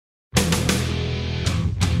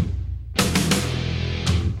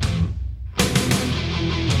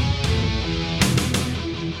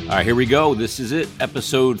All right, here we go. This is it.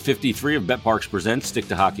 Episode 53 of BetParks Presents Stick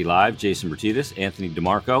to Hockey Live. Jason Bertidis, Anthony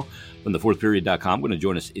DeMarco from thefourthperiod.com. Going to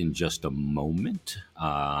join us in just a moment.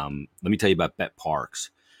 Let me tell you about BetParks.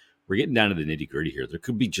 We're getting down to the nitty gritty here. There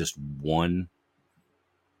could be just one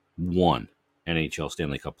NHL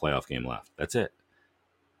Stanley Cup playoff game left. That's it.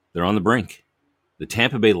 They're on the brink. The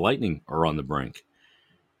Tampa Bay Lightning are on the brink.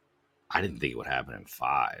 I didn't think it would happen in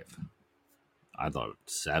 5. I thought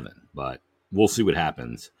 7, but we'll see what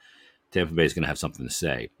happens. Tampa Bay is going to have something to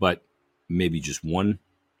say, but maybe just one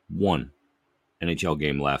NHL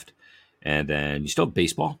game left. And then you still have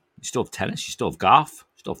baseball, you still have tennis, you still have golf,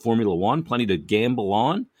 you still have Formula One, plenty to gamble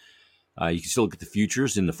on. You can still look at the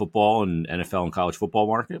futures in the football and NFL and college football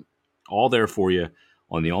market. All there for you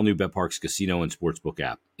on the all-new BetParks Casino and Sportsbook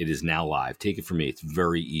app. It is now live. Take it from me. It's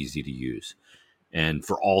very easy to use. And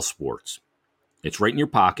for all sports, it's right in your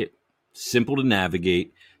pocket, simple to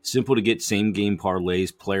navigate, simple to get same-game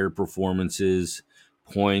parlays, player performances,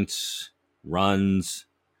 points, runs,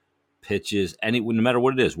 pitches, no matter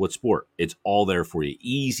what it is, what sport, it's all there for you.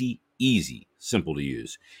 Easy, simple to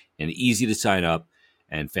use, and easy to sign up,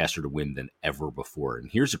 and faster to win than ever before. And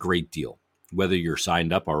here's a great deal. Whether you're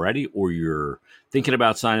signed up already or you're thinking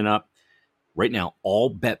about signing up, right now,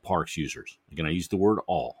 all BetParks users, again, I use the word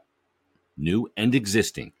all, new and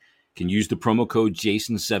existing, can use the promo code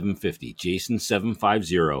JASON750,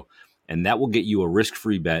 JASON750, and that will get you a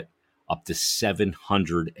risk-free bet up to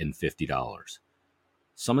 $750.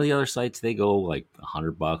 Some of the other sites, they go like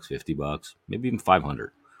 $100, $50, maybe even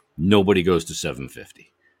 $500. Nobody goes to $750.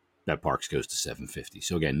 BetParks goes to $750.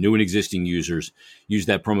 So again, new and existing users, use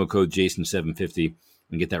that promo code JASON750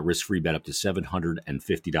 and get that risk-free bet up to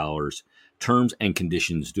 $750. Terms and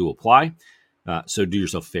conditions do apply. So do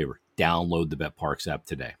yourself a favor. Download the BetParks app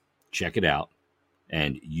today. Check it out,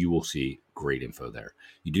 and you will see great info there.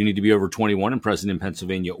 You do need to be over 21 and present in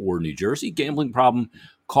Pennsylvania or New Jersey. Gambling problem?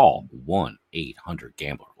 Call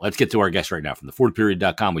 1-800-GAMBLER. Let's get to our guest right now from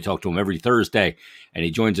thefourthperiod.com. We talk to him every Thursday, and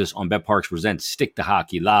he joins us on BetParks Presents Stick to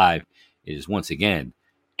Hockey Live. It is once again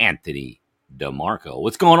Anthony DeMarco.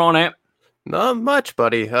 What's going on, Ant? Not much,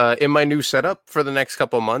 buddy. In my new setup for the next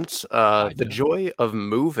couple months, the joy of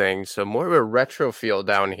moving. So more of a retro feel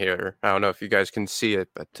down here. I don't know if you guys can see it,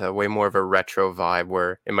 but way more of a retro vibe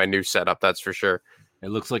where in my new setup, that's for sure. It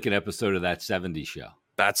looks like an episode of that 70s show.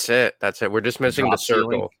 That's it. We're just missing the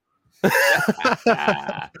circle.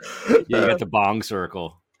 Yeah, you got the bong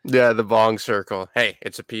circle. Yeah, the bong circle. Hey,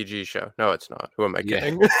 it's a PG show. No, it's not. Who am I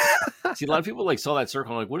kidding? Yeah. See, a lot of people saw that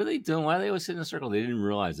circle and what are they doing? Why are they always sitting in a circle? They didn't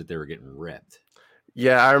realize that they were getting ripped.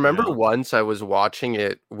 Yeah, I remember once I was watching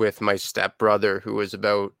it with my stepbrother who was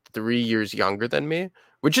about 3 years younger than me,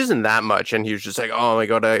 which isn't that much. And he was just like, oh my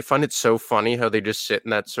God, I find it so funny how they just sit in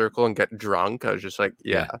that circle and get drunk. I was just like,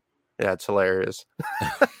 yeah, it's hilarious.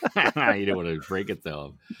 You didn't want to break it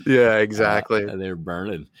though. Yeah, exactly. They're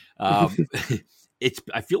burning.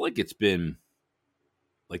 I feel like it's been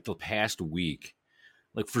like the past week,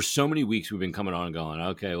 like for so many weeks we've been coming on and going,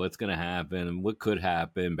 okay, what's going to happen? What could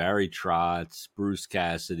happen? Barry Trotz, Bruce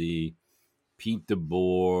Cassidy, Pete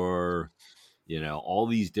DeBoer, all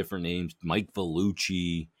these different names, Mike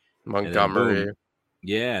Vellucci, Montgomery.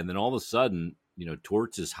 And then all of a sudden,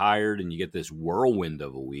 Torts is hired and you get this whirlwind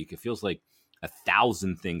of a week. It feels like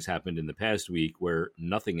 1,000 things happened in the past week where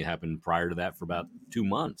nothing happened prior to that for about 2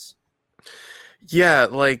 months. Yeah,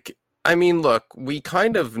 look, we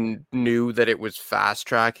kind of knew that it was fast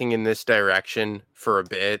tracking in this direction for a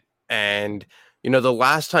bit. And, the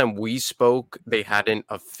last time we spoke, they hadn't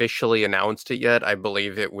officially announced it yet. I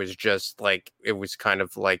believe it was just it was kind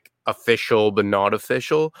of official, but not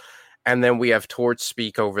official. And then we have Torts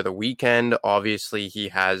speak over the weekend. Obviously, he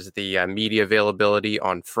has the media availability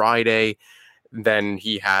on Friday. Then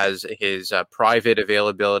he has his private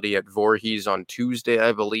availability at Voorhees on Tuesday,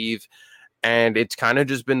 I believe. And it's kind of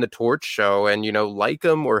just been the Torch show. And, like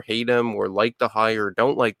him or hate him or like the hire or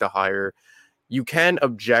don't like the hire, you can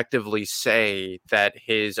objectively say that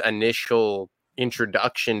his initial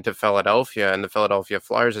introduction to Philadelphia and the Philadelphia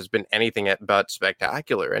Flyers has been anything but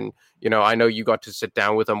spectacular. And, I know you got to sit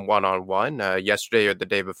down with him one-on-one yesterday or the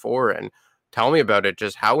day before and tell me about it.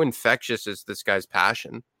 Just how infectious is this guy's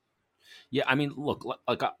passion? Yeah, I mean, look,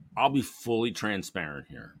 I'll be fully transparent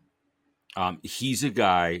here. He's a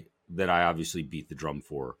guy that I obviously beat the drum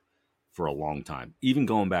for a long time, even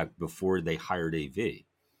going back before they hired AV.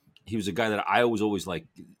 He was a guy that I was always I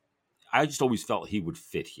just always felt he would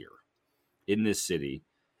fit here in this city.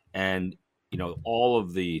 And, all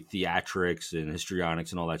of the theatrics and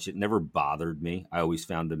histrionics and all that shit never bothered me. I always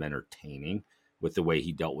found him entertaining with the way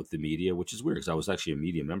he dealt with the media, which is weird because I was actually a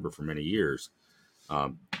media member for many years.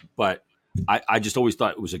 But I just always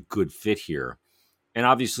thought it was a good fit here. And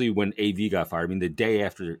obviously, when AV got fired, I mean, the day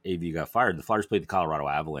after AV got fired, the Flyers played the Colorado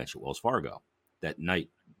Avalanche at Wells Fargo that night.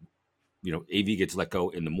 AV gets let go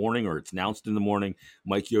in the morning, or it's announced in the morning.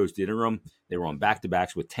 Mike Yost interim. They were on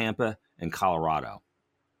back-to-backs with Tampa and Colorado.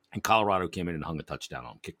 And Colorado came in and hung a touchdown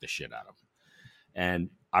on him, kicked the shit out of him. And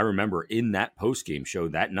I remember in that post-game show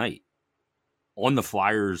that night on the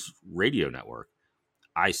Flyers radio network,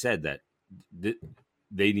 I said that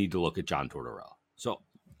they need to look at John Tortorella. So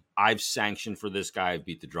I've sanctioned for this guy. I've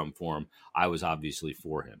beat the drum for him. I was obviously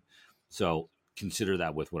for him. So consider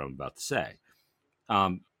that with what I'm about to say.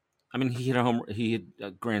 I mean, he hit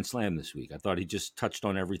a grand slam this week. I thought he just touched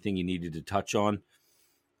on everything he needed to touch on.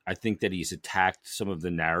 I think that he's attacked some of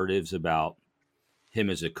the narratives about him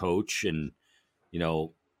as a coach and,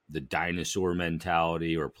 the dinosaur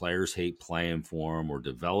mentality, or players hate playing for him, or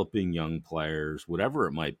developing young players, whatever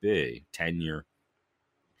it might be, tenure.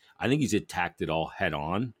 I think he's attacked it all head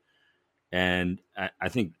on. And I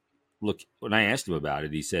think, look, when I asked him about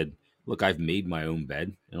it, he said, look, I've made my own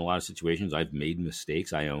bed in a lot of situations. I've made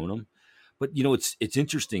mistakes. I own them. But, it's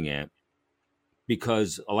interesting, Ant,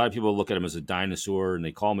 because a lot of people look at him as a dinosaur and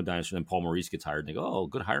they call him a dinosaur. And then Paul Maurice gets hired and they go, oh,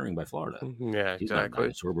 good hiring by Florida. Yeah, He's exactly. not a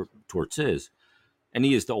dinosaur, but Torts is. And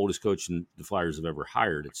he is the oldest coach the Flyers have ever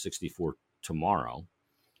hired at 64 tomorrow.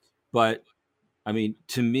 But, I mean,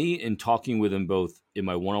 to me, in talking with him both in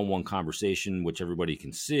my one-on-one conversation, which everybody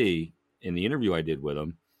can see in the interview I did with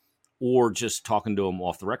him, or just talking to him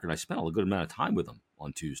off the record, I spent a good amount of time with him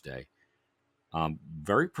on Tuesday.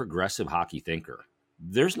 Very progressive hockey thinker.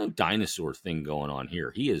 There's no dinosaur thing going on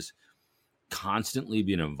here. He has constantly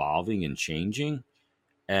been evolving and changing.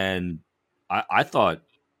 And I thought,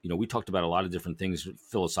 we talked about a lot of different things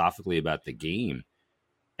philosophically about the game.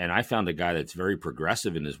 And I found a guy that's very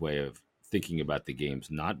progressive in his way of thinking about the games,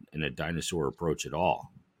 not in a dinosaur approach at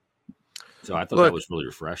all. So I thought that was really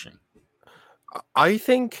refreshing. I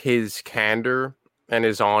think his candor and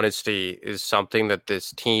his honesty is something that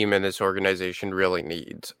this team and this organization really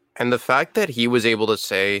needs. And the fact that he was able to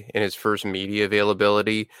say in his first media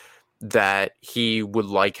availability that he would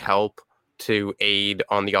like help to aid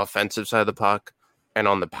on the offensive side of the puck and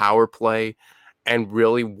on the power play, and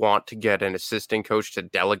really want to get an assistant coach to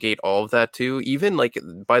delegate all of that to, even like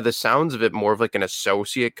by the sounds of it, more of like an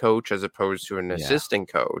associate coach as opposed to an assistant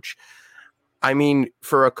coach. I mean,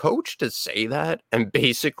 for a coach to say that and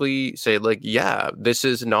basically say, like, yeah, this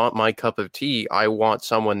is not my cup of tea. I want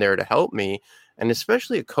someone there to help me. And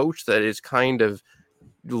especially a coach that is kind of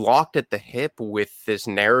locked at the hip with this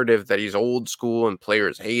narrative that he's old school and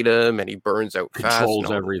players hate him and he burns out fast.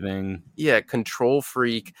 Controls everything. Yeah, control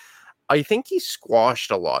freak. I think he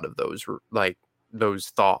squashed a lot of those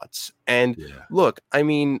thoughts. And look, I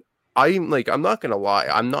mean, I'm not going to lie.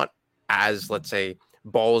 I'm not as, let's say,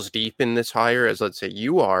 balls deep in this hire as, let's say,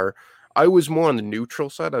 you are. I was more on the neutral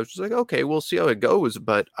side. I was just like, okay, we'll see how it goes.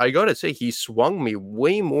 But I got to say, he swung me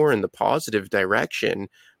way more in the positive direction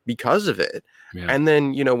because of it. Yeah. And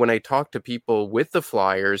then, when I talk to people with the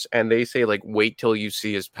Flyers and they say, like, wait till you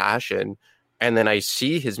see his passion. And then I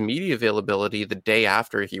see his media availability the day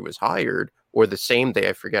after he was hired, or the same day.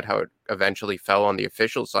 I forget how it eventually fell on the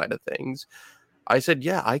official side of things. I said,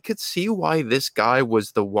 yeah, I could see why this guy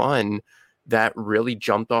was the one that really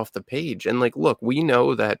jumped off the page. And like, look, we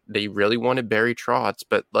know that they really wanted Barry Trotz,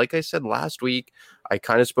 but like I said last week, I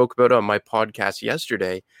kind of spoke about it on my podcast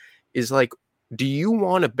yesterday, is like, do you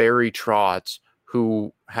want a Barry Trotz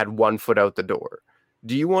who had one foot out the door?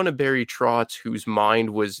 Do you want a Barry Trotz whose mind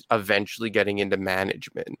was eventually getting into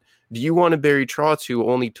management? Do you want a Barry Trotz who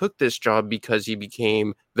only took this job because he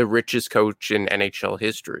became the richest coach in NHL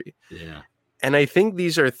history? Yeah. And I think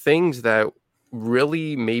these are things that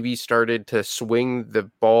really maybe started to swing the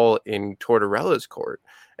ball in Tortorella's court.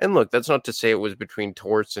 And look, that's not to say it was between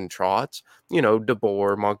Torts and Trotz,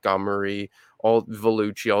 DeBoer, Montgomery, all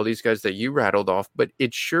Vellucci, all these guys that you rattled off, but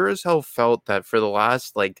it sure as hell felt that for the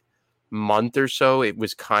last month or so, it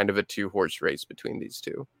was kind of a 2-horse race between these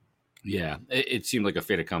two. Yeah, it seemed like a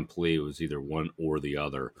fait accompli. It was either one or the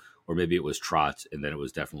other, or maybe it was Trotz and then it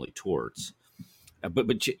was definitely Torts.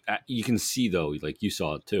 But you can see, though, like you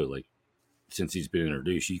saw it too, like since he's been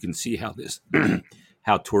introduced, you can see how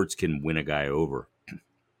how Torts can win a guy over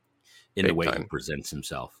in the way he presents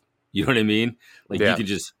himself. You know what I mean? Like you can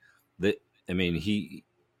just I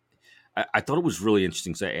thought it was really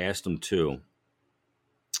interesting because I asked him too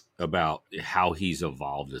about how he's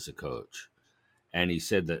evolved as a coach. And he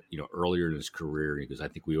said that, earlier in his career, because I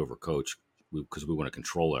think we overcoach because we want to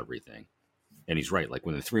control everything. And he's right. Like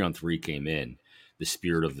when the 3-on-3 came in, the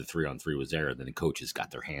spirit of the 3-on-3 was there. Then the coaches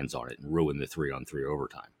got their hands on it and ruined the 3-on-3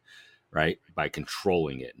 overtime. right? By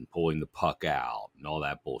controlling it and pulling the puck out and all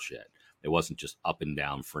that bullshit. It wasn't just up and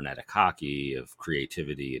down frenetic hockey of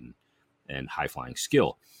creativity and high flying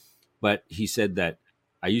skill. But he said that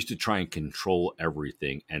I used to try and control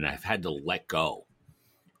everything, and I've had to let go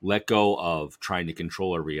of trying to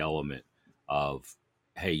control every element of,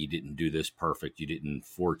 hey, you didn't do this perfect. You didn't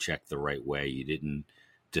forecheck the right way. You didn't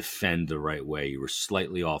defend the right way. You were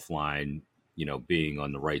slightly offline, being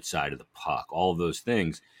on the right side of the puck, all of those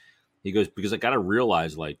things. He goes, because I got to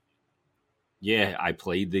realize, like, yeah, I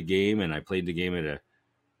played the game, and I played the game at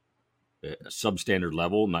a substandard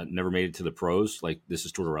level, never made it to the pros. Like, this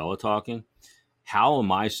is Tortorella talking. How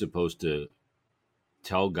am I supposed to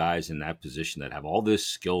tell guys in that position that have all this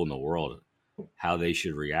skill in the world how they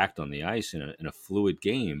should react on the ice in a fluid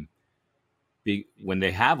game when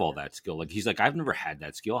they have all that skill? Like, he's like, I've never had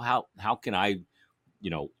that skill. How can I,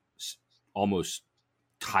 almost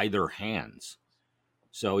tie their hands?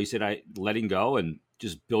 So he said, I letting go and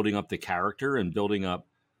just building up the character and building up,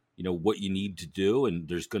 what you need to do. And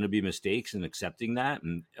there's going to be mistakes, and accepting that,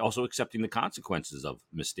 and also accepting the consequences of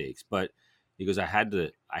mistakes. But he goes, I had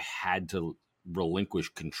to relinquish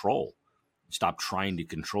control, stop trying to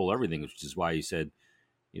control everything, which is why he said,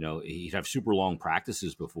 he'd have super long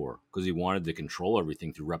practices before because he wanted to control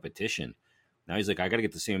everything through repetition. Now he's like, I got to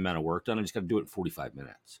get the same amount of work done. I just got to do it in 45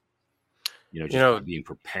 minutes. By being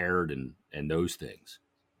prepared and those things.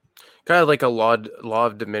 Kind of like a law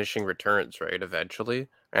of diminishing returns, right? Eventually,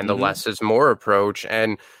 and the less is more approach.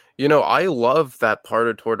 And I love that part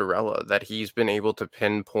of Tortorella, that he's been able to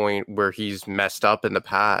pinpoint where he's messed up in the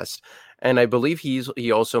past. And I believe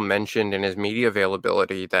he also mentioned in his media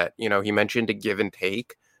availability that, he mentioned a give and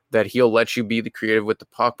take, that he'll let you be the creative with the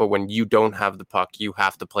puck, but when you don't have the puck, you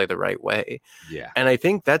have to play the right way. Yeah. And I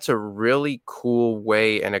think that's a really cool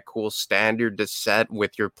way and a cool standard to set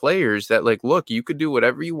with your players, that, like, look, you could do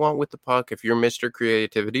whatever you want with the puck if you're Mr.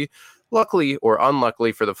 Creativity. Luckily or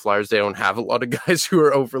unluckily for the Flyers, they don't have a lot of guys who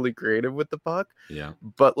are overly creative with the puck. Yeah.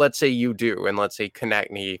 But let's say you do, and let's say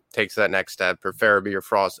Konechny takes that next step, or Farabee or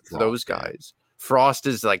Frost, those guys. Frost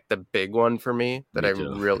is like the big one for me that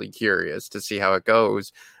I'm really curious to see how it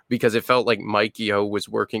goes, because it felt like Mike Yeo was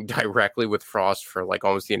working directly with Frost for like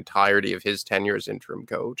almost the entirety of his tenure as interim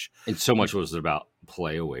coach. And so much was about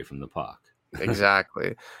play away from the puck.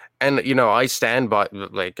 Exactly. And, I stand by,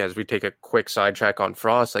 like, as we take a quick sidetrack on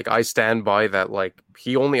Frost, like, I stand by that, like,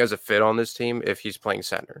 he only has a fit on this team if he's playing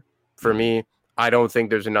center. For me, I don't think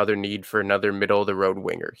there's another need for another middle of the road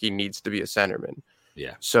winger. He needs to be a centerman.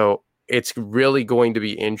 Yeah. So it's really going to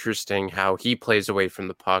be interesting how he plays away from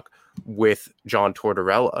the puck with John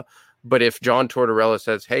Tortorella. But if John Tortorella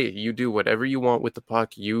says, hey, you do whatever you want with the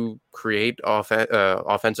puck, you create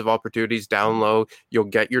offensive opportunities down low, you'll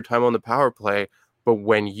get your time on the power play, but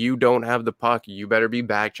when you don't have the puck, you better be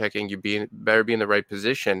back checking, better be in the right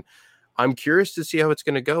position. I'm curious to see how it's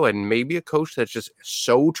going to go. And maybe a coach that's just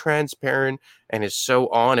so transparent and is so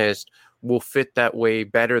honest will fit that way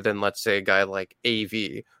better than, let's say, a guy like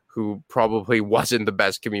AV, who probably wasn't the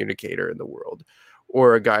best communicator in the world,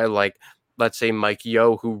 or a guy like, let's say, Mike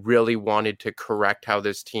Yeo, who really wanted to correct how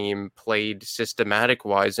this team played systematic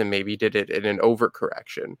wise and maybe did it in an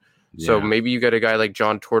overcorrection. Yeah. So maybe you get a guy like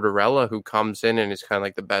John Tortorella who comes in and is kind of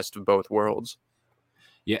like the best of both worlds.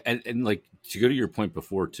 Yeah. And like, to go to your point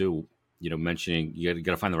before too, mentioning you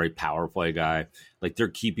got to find the right power play guy. Like, they're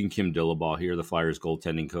keeping Kim Dillabaugh here, the Flyers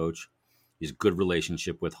goaltending coach. He's a good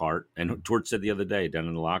relationship with Hart. And Tort said the other day down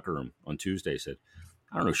in the locker room on Tuesday, said,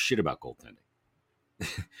 I don't know shit about goaltending.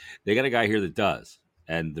 They got a guy here that does,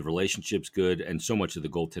 and the relationship's good. And so much of the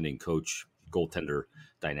goaltender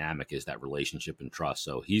dynamic is that relationship and trust.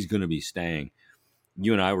 So he's going to be staying.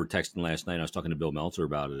 You and I were texting last night. I was talking to Bill Meltzer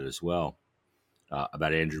about it as well,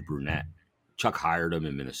 about Andrew Brunette. Chuck hired him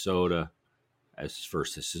in Minnesota as his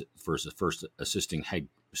first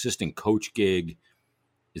assistant coach gig.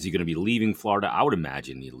 Is he going to be leaving Florida? I would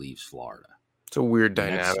imagine he leaves Florida. It's a weird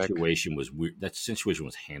dynamic. That situation was weird. That situation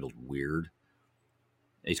was handled weird.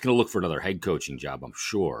 He's going to look for another head coaching job, I'm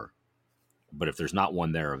sure. But if there's not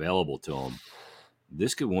one there available to him,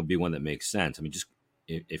 this won't be one that makes sense. I mean, just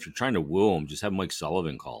if you're trying to woo him, just have Mike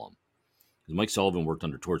Sullivan call him. Because Mike Sullivan worked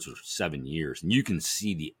under Torts for 7 years. And you can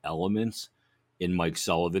see the elements in Mike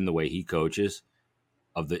Sullivan, the way he coaches,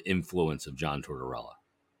 of the influence of John Tortorella.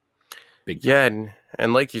 Big time. Yeah,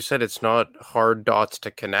 and like you said, it's not hard dots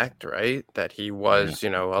to connect, right? That he was,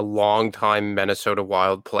 a long-time Minnesota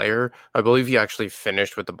Wild player. I believe he actually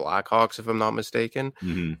finished with the Blackhawks, if I'm not mistaken.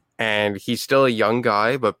 Mm-hmm. And he's still a young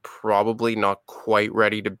guy, but probably not quite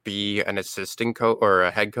ready to be an assistant coach, or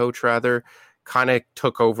a head coach, rather. Kind of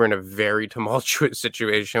took over in a very tumultuous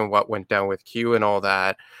situation, what went down with Q and all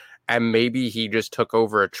that. And maybe he just took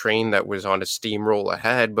over a train that was on a steamroll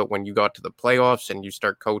ahead. But when you got to the playoffs and you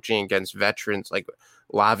start coaching against veterans like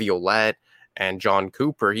Laviolette and John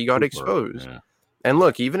Cooper, he got exposed. Yeah. And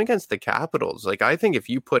look, even against the Capitals, like I think if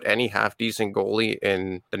you put any half decent goalie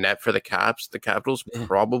in the net for the Caps, the Capitals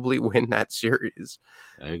probably win that series.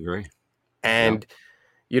 I agree. And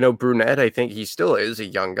Brunette, I think he still is a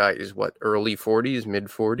young guy. He's what, early 40s, mid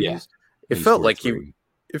 40s. Yeah. It felt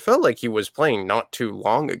like he was playing not too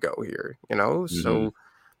long ago here, So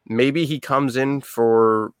maybe he comes in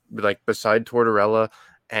for like beside Tortorella.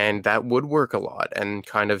 And that would work a lot. And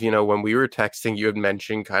kind of, when we were texting, you had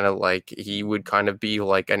mentioned kind of like he would kind of be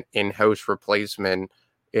like an in-house replacement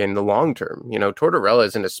in the long term. Tortorella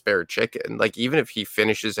isn't a spare chicken. Like, even if he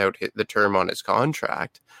finishes out the term on his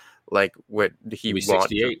contract, like what he wants.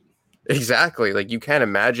 68. Exactly. Like, you can't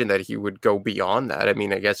imagine that he would go beyond that. I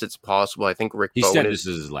mean, I guess it's possible. I think Rick Bowen said this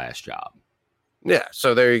is his last job. Yeah,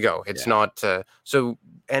 so there you go. It's not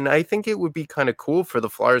and I think it would be kind of cool for the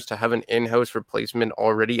Flyers to have an in-house replacement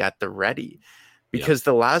already at the ready, because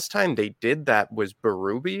the last time they did that was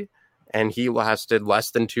Berube, and he lasted less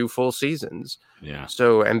than 2 full seasons. Yeah.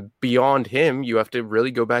 So, and beyond him, you have to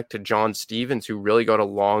really go back to John Stevens, who really got a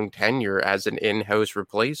long tenure as an in-house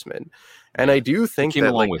replacement. And I do think he came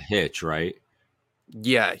along with Hitch, right?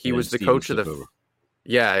 Yeah, he was the coach of the.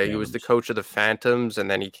 Yeah, he was the coach of the Phantoms, and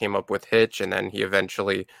then he came up with Hitch, and then he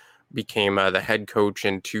eventually became the head coach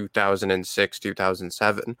in 2006,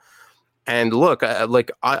 2007. And look,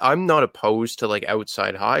 I'm not opposed to like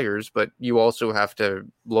outside hires, but you also have to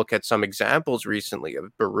look at some examples recently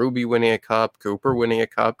of Berube winning a cup, Cooper winning a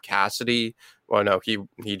cup, Cassidy. Well, no,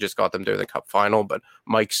 he just got them to the cup final, but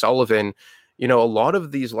Mike Sullivan. A lot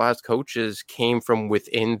of these last coaches came from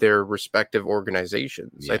within their respective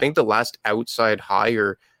organizations. Yeah. I think the last outside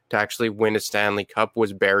hire to actually win a Stanley Cup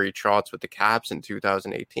was Barry Trotz with the Caps in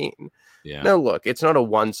 2018. Yeah. Now, look, it's not a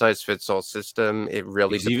one-size-fits-all system. It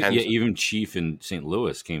really depends. Even Chief in St.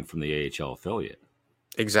 Louis came from the AHL affiliate.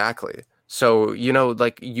 Exactly. So,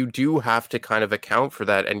 you do have to kind of account for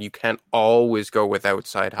that, and you can't always go with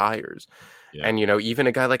outside hires. Yeah. And, even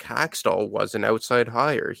a guy like Hackstall was an outside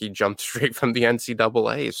hire. He jumped straight from the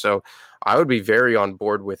NCAA. So I would be very on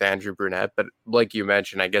board with Andrew Brunette. But like you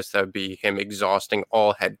mentioned, I guess that would be him exhausting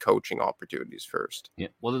all head coaching opportunities first. Yeah.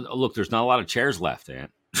 Well, look, there's not a lot of chairs left,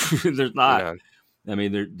 Ant. There's not. Yeah. I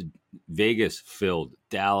mean, Vegas filled,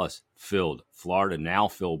 Dallas filled, Florida now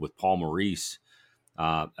filled with Paul Maurice.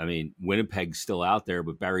 I mean, Winnipeg's still out there,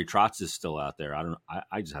 but Barry Trotz is still out there.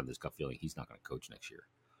 I just have this gut feeling he's not going to coach next year.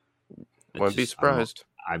 Wouldn't be surprised.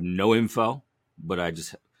 I have no info, but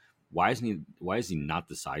why is he not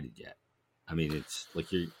decided yet? I mean, it's like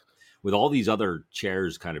with all these other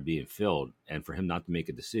chairs kind of being filled, and for him not to make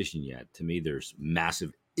a decision yet, to me, there's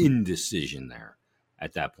massive indecision there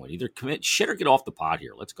at that point. Either commit shit or get off the pot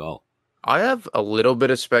here. Let's go. I have a little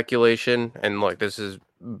bit of speculation, and look, this is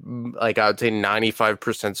like I would say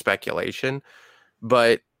 95% speculation,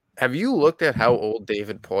 but have you looked at how old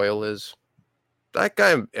David Poile is? That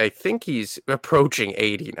guy, I think he's approaching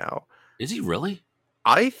 80 now. Is he really?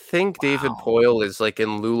 I think David Poile is like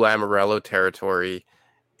in Lou Lamoriello territory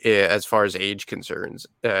as far as age concerns,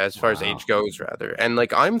 as far as age goes, rather. And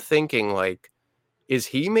like, I'm thinking like, is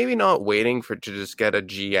he maybe not waiting to just get a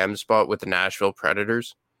GM spot with the Nashville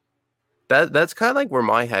Predators? That's kind of like where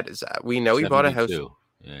my head is at. We know he bought a house.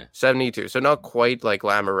 72. So not quite like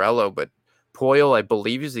Lamoriello, but Poile, I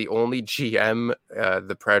believe, is the only GM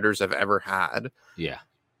the Predators have ever had. Yeah.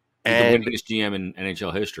 And the biggest GM in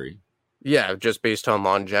NHL history. Yeah, just based on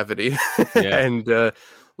longevity. Yeah. And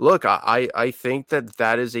look, I think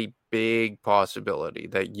that is a big possibility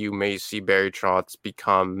that you may see Barry Trotz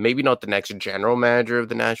become maybe not the next general manager of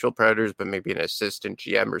the Nashville Predators, but maybe an assistant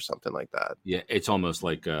GM or something like that. Yeah, it's almost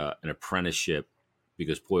like an apprenticeship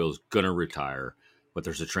because Poile's going to retire, but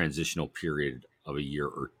there's a transitional period of a year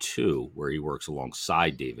or two where he works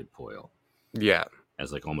alongside David Poile. Yeah.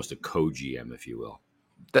 As like almost a co-GM, if you will.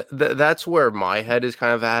 That's where my head is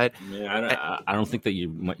kind of at. Yeah, I don't think that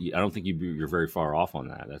you're very far off on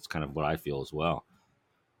that. That's kind of what I feel as well.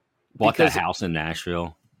 Bought that house in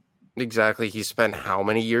Nashville. Exactly. He spent how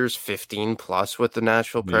many years? 15 plus with the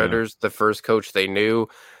Nashville Predators, the first coach they knew.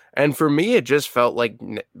 And for me, it just felt like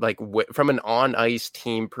from an on-ice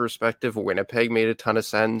team perspective, Winnipeg made a ton of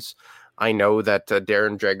sense. I know that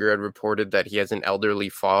Darren Dreger had reported that he has an elderly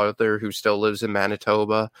father who still lives in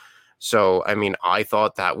Manitoba. So, I mean, I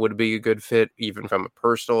thought that would be a good fit, even from a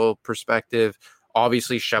personal perspective.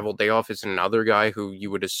 Obviously, Cheveldayoff is another guy who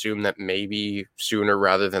you would assume that maybe sooner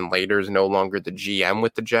rather than later is no longer the GM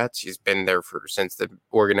with the Jets. He's been there since the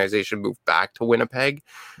organization moved back to Winnipeg.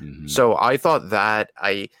 Mm-hmm. So I thought that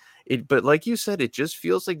But like you said, it just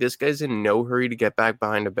feels like this guy's in no hurry to get back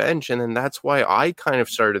behind a bench. And then that's why I kind of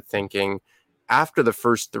started thinking after the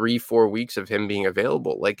first 3-4 weeks of him being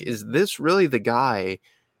available, like, is this really the guy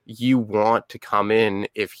you want to come in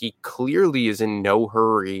if he clearly is in no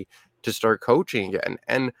hurry to start coaching again?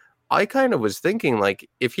 And I kind of was thinking, like,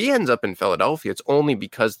 if he ends up in Philadelphia, it's only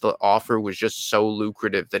because the offer was just so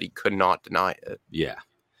lucrative that he could not deny it. Yeah.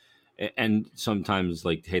 And sometimes,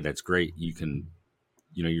 like, hey, that's great. You can,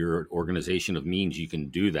 your organization of means, you can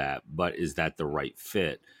do that. But is that the right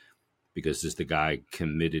fit? Because is the guy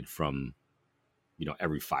committed from,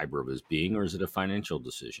 every fiber of his being, or is it a financial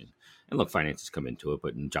decision? And look, finances come into it,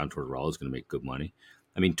 but John Tortorella is going to make good money.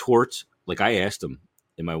 I mean, Torts, like I asked him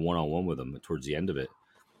in my one-on-one with him towards the end of it,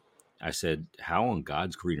 I said, how on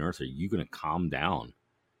God's green earth are you going to calm down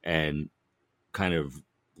and kind of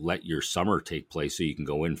let your summer take place so you can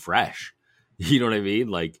go in fresh? You know what I mean?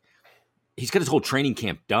 Like, he's got his whole training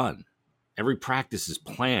camp done. Every practice is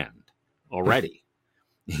planned already.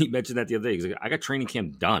 He mentioned that the other day. He's like, I got training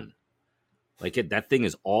camp done. Like, that thing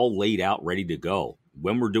is all laid out, ready to go.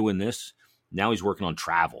 When we're doing this, now he's working on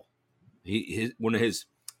travel. This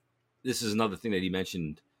is another thing that he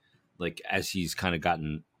mentioned, like, as he's kind of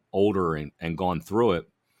gotten older and gone through it,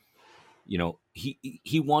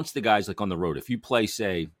 he wants the guys, like, on the road. If you play,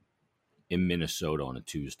 say, in Minnesota on a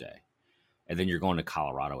Tuesday, and then you're going to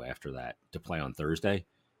Colorado after that to play on Thursday,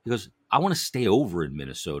 he goes, I want to stay over in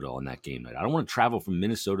Minnesota on that game night. I don't want to travel from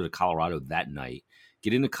Minnesota to Colorado that night,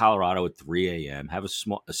 get into Colorado at 3 a.m., have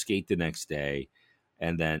a skate the next day,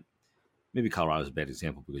 and then maybe Colorado's a bad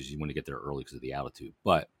example because you want to get there early because of the altitude,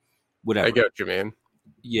 but whatever. I get what you mean.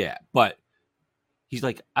 Yeah, but he's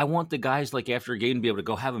like, I want the guys, like, after a game to be able to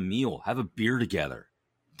go have a meal, have a beer together,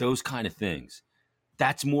 those kind of things.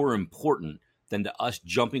 That's more important than to us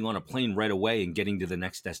jumping on a plane right away and getting to the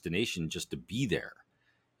next destination just to be there.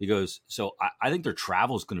 He goes, so I think their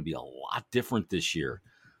travel is going to be a lot different this year,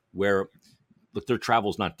 where, look, their travel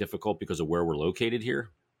is not difficult because of where we're located here.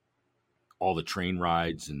 All the train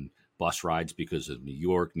rides and bus rides because of New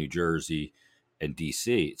York, New Jersey, and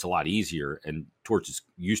D.C. It's a lot easier, and Torch is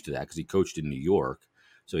used to that because he coached in New York,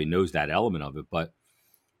 so he knows that element of it. But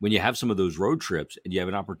when you have some of those road trips and you have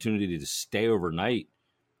an opportunity to stay overnight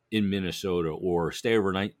in Minnesota or stay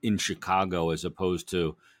overnight in Chicago as opposed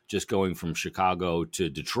to just going from Chicago to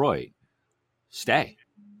Detroit, stay.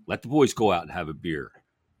 Let the boys go out and have a beer,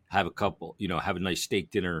 have a couple, have a nice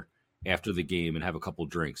steak dinner after the game and have a couple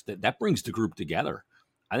drinks. That brings the group together.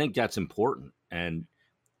 I think that's important. And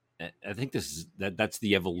I think that's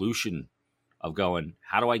the evolution of going,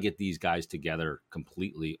 how do I get these guys together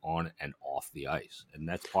completely on and off the ice? And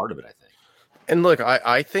that's part of it, I think. And look,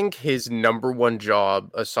 I think his number one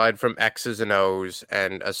job, aside from X's and O's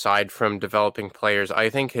and aside from developing players,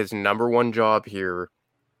 I think his number one job here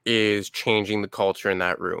is changing the culture in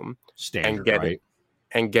that room. Standard, right?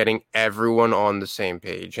 And getting everyone on the same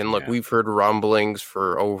page. And look, we've heard rumblings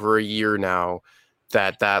for over a year now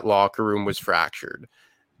that locker room was fractured.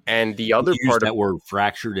 And the other part of that word,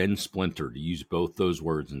 fractured and splintered, to use both those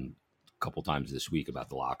words a couple times this week about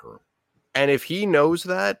the locker room. And if he knows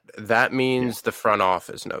that, that means the front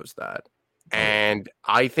office knows that. And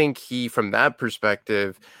I think he, from that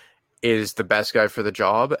perspective, is the best guy for the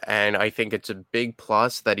job. And I think it's a big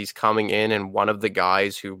plus that he's coming in and one of the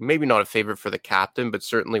guys who, maybe not a favorite for the captain, but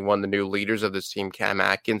certainly one of the new leaders of this team, Cam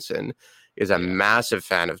Atkinson, is a massive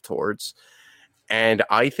fan of Torts. And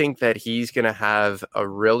I think that he's going to have a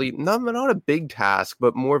really, not a big task,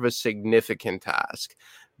 but more of a significant task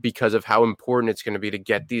because of how important it's going to be to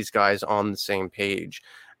get these guys on the same page.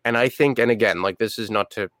 And I think, and again, like, this is not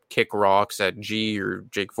to kick rocks at G or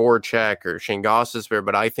Jake Voracek or Shane Gostisbehere,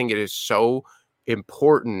 but I think it is so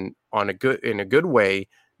important in a good way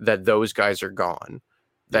that those guys are gone,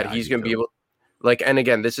 that he's going to be able, like, and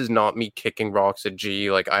again, this is not me kicking rocks at G.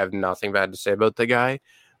 Like, I have nothing bad to say about the guy,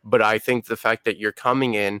 but I think the fact that you're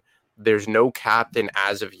coming in, there's no captain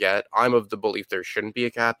as of yet. I'm of the belief there shouldn't be a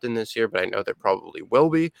captain this year, but I know there probably will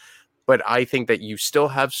be. But I think that you still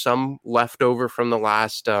have some leftover from the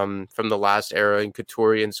last era in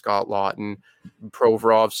Couturier and Scott Laughton,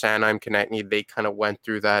 Provorov, Sanheim, Konechny. They kind of went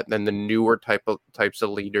through that. Then the newer types of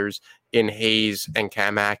leaders in Hayes and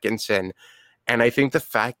Cam Atkinson. And I think the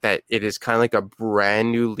fact that it is kind of like a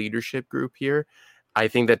brand new leadership group here, I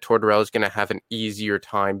think that Tortorella is going to have an easier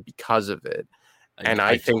time because of it. And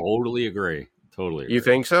I think totally agree. Totally agree. You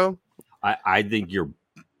think so? I think you're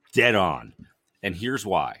dead on. And here's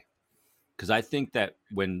why. Because I think that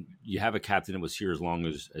when you have a captain that was here as long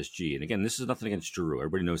as G, and again, this is nothing against Giroux.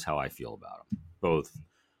 Everybody knows how I feel about him, both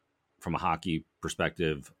from a hockey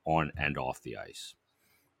perspective on and off the ice.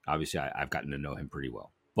 Obviously, I've gotten to know him pretty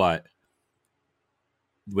well. But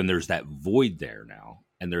when there's that void there now,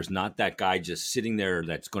 and there's not that guy just sitting there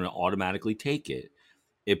that's going to automatically take it,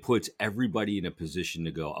 it puts everybody in a position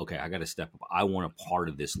to go, okay, I got to step up. I want a part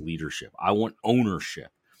of this leadership. I want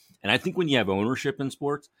ownership. And I think when you have ownership in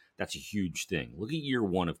sports, that's a huge thing. Look at year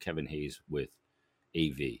one of Kevin Hayes with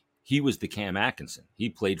AV. He was the Cam Atkinson. He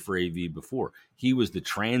played for AV before. He was the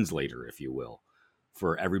translator, if you will,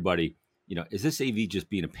 for everybody. You know, is this AV just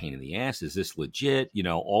being a pain in the ass? Is this legit? You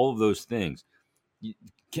know, all of those things.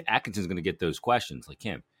 Atkinson's going to get those questions like,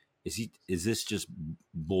 Cam, is this just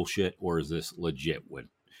bullshit or is this legit when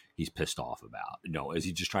he's pissed off about? You know, is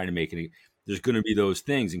he just trying to make it? There's going to be those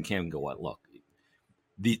things, and Cam can go, what? Look,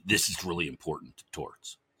 this is really important to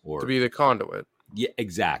Torts, or to be the conduit. Yeah,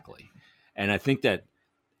 exactly. And I think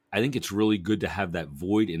it's really good to have that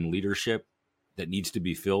void in leadership that needs to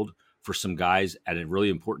be filled for some guys at really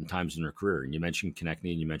important times in their career. And you mentioned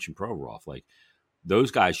Konechny and you mentioned Provorov. Like,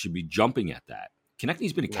 those guys should be jumping at that.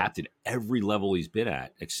 Konechny's been a captain every level he's been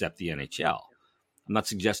at except the NHL. I'm not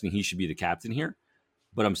suggesting he should be the captain here,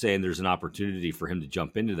 but I'm saying there's an opportunity for him to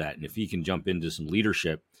jump into that. And if he can jump into some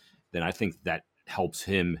leadership, then I think that helps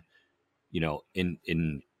him, you know,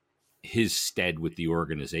 in his stead with the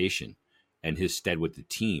organization and his stead with the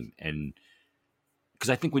team. And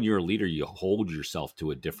because I think when you're a leader, you hold yourself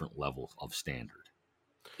to a different level of standard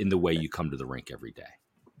in the way you come to the rink every day.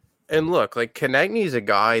 And look, like, Konechny is a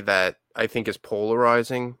guy that I think is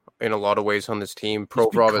polarizing in a lot of ways on this team.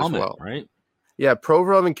 Provorov as well, right? Yeah,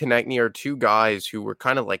 Provorov and Konechny are two guys who were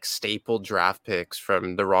kind of like staple draft picks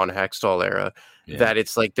from the Ron Hextall era. Yeah. That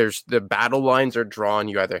it's like there's the battle lines are drawn.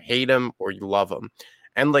 You either hate him or you love him.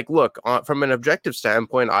 And like, look, from an objective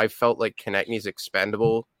standpoint, I felt like Konechny's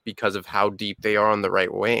expendable because of how deep they are on the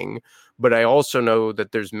right wing. But I also know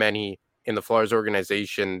that there's many in the Flyers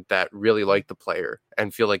organization that really like the player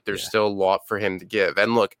and feel like there's still a lot for him to give.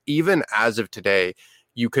 And look, even as of today,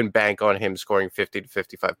 you can bank on him scoring 50 to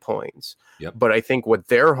 55 points. Yep. But I think what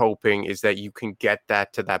they're hoping is that you can get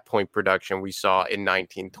that to that point production we saw in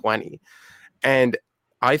 1920. And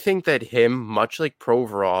I think that him, much like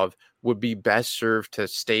Provorov, would be best served to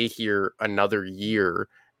stay here another year.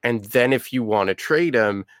 And then if you want to trade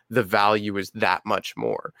him, the value is that much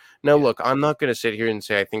more. Now, look, I'm not going to sit here and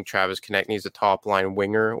say I think Travis Konechny is a top-line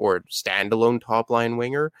winger or a standalone top-line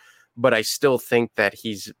winger, but I still think that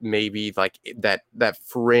he's maybe like that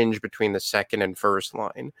fringe between the second and first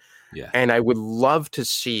line. Yeah. And I would love to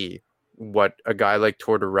see what a guy like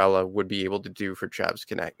Tortorella would be able to do for Travis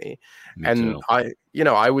Konechny. And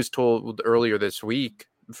I was told earlier this week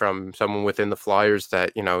from someone within the Flyers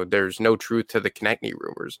that, you know, there's no truth to the Konechny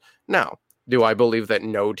rumors. Now, do I believe that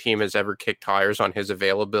no team has ever kicked tires on his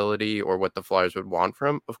availability or what the Flyers would want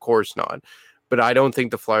from him? Of course not. But I don't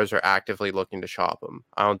think the Flyers are actively looking to shop him.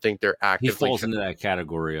 I don't think they're actively. He falls into that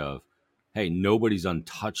category of, hey, nobody's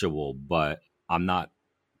untouchable, but I'm not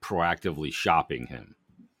proactively shopping him.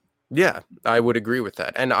 Yeah, I would agree with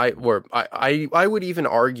that. And I would even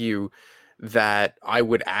argue that I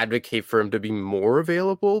would advocate for him to be more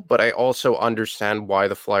available, but I also understand why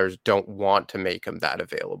the Flyers don't want to make him that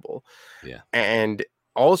available. Yeah. And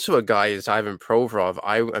also a guy is Ivan Provorov.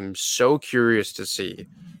 I am so curious to see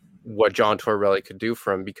what John Tortorella could do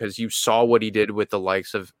for him, because you saw what he did with the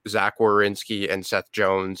likes of Zach Werenski and Seth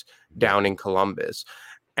Jones down in Columbus.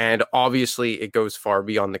 And obviously it goes far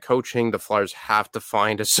beyond the coaching. The Flyers have to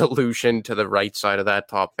find a solution to the right side of that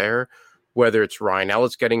top pair, whether it's Ryan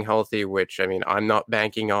Ellis getting healthy, which, I mean, I'm not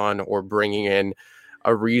banking on, or bringing in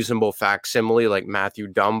a reasonable facsimile like Matthew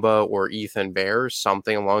Dumba or Ethan Bear,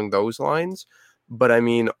 something along those lines. But I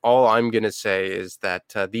mean, all I'm going to say is that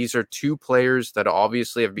these are two players that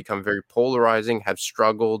obviously have become very polarizing, have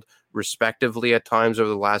struggled respectively at times over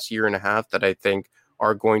the last year and a half, that I think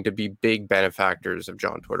are going to be big benefactors of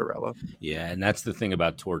John Tortorella. Yeah, and that's the thing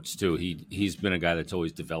about Torts too. He's been a guy that's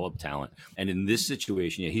always developed talent, and in this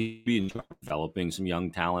situation, he's been developing some young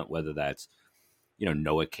talent. Whether that's, you know,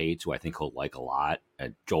 Noah Cates, who I think he'll like a lot,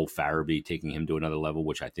 Joel Farabee taking him to another level,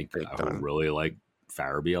 which I think I would really like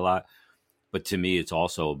Farabee a lot. But to me, it's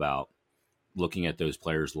also about looking at those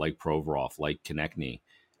players like Provorov, like Konechny,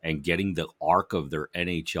 and getting the arc of their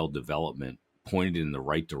NHL development pointed in the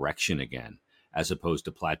right direction again, as opposed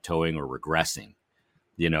to plateauing or regressing,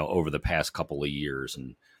 you know, over the past couple of years.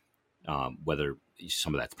 And whether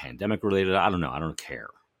some of that's pandemic related, I don't know. I don't care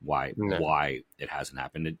why it hasn't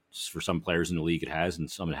happened. It's, for some players in the league, it has,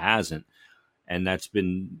 and some it hasn't. And that's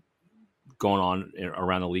been going on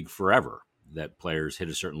around the league forever, that players hit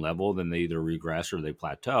a certain level, then they either regress or they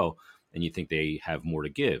plateau, and you think they have more to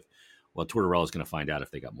give. Well, Tortorella is going to find out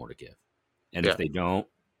if they got more to give. And if they don't,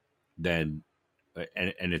 then...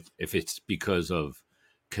 And if it's because of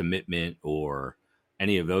commitment or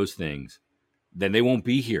any of those things, then they won't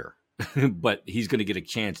be here. But he's going to get a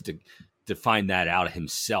chance to find that out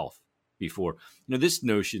himself before. This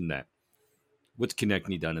notion that what's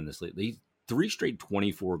Konechny done in this lately? 3 straight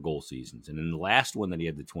 24-goal seasons. And in the last one that he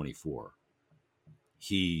had, the 24,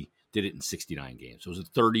 he did it in 69 games. So it was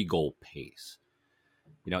a 30-goal pace.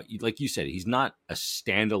 Like you said, he's not a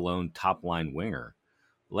standalone top-line winger.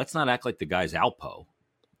 Let's not act like the guy's Alpo,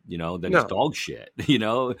 that is dog shit.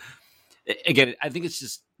 Again, I think it's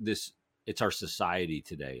just this, it's our society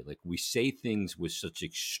today. Like, we say things with such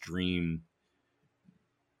extreme,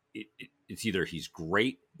 it's either he's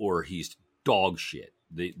great or he's dog shit.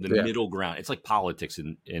 The middle ground. It's like politics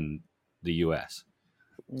in the U.S.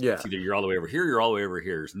 Yeah. It's either you're all the way over here, you're all the way over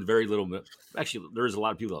here. There's very little. Actually, there's a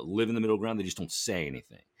lot of people that live in the middle ground. They just don't say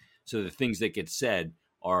anything. So the things that get said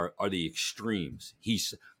are the extremes.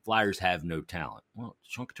 Flyers have no talent. Well,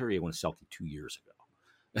 Sean Couturier won a Selke 2 years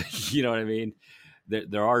ago. You know what I mean?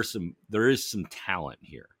 There is some talent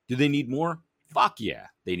here. Do they need more? Fuck yeah,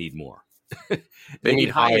 they need more. they need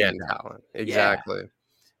high-end talent. Exactly. Yeah.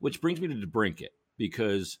 Which brings me to DeBrincat,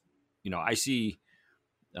 because I see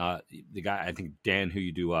the guy, I think Dan, who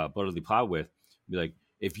you do Butterly Plow with, be like,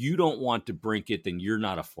 if you don't want DeBrincat, then you're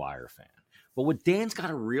not a Flyer fan. But what Dan's got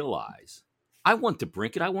to realize, I want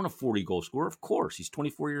DeBrincat. I want a 40-goal scorer. Of course, he's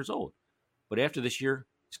 24 years old. But after this year,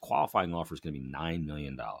 his qualifying offer is going to be $9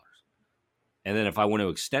 million. And then if I want to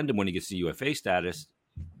extend him when he gets the UFA status,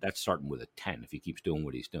 that's starting with a 10 if he keeps doing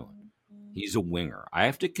what he's doing. He's a winger. I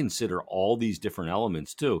have to consider all these different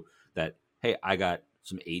elements too, that, hey, I got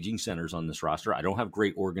some aging centers on this roster. I don't have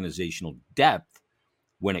great organizational depth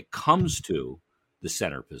when it comes to the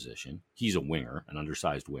center position. He's a winger, an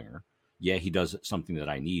undersized winger. Yeah, he does something that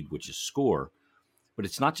I need, which is score. But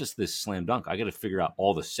it's not just this slam dunk. I got to figure out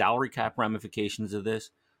all the salary cap ramifications of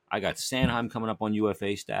this. I got Sanheim coming up on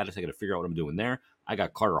UFA status. I got to figure out what I'm doing there. I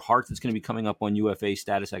got Carter Hart that's going to be coming up on UFA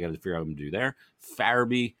status. I got to figure out what I'm going to do there.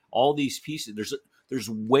 Farabee, all these pieces. There's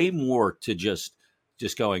way more to just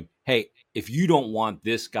going, hey, if you don't want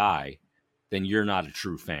this guy, then you're not a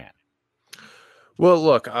true fan. Well,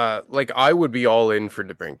 look, I would be all in for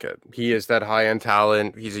DeBrincat. He is that high-end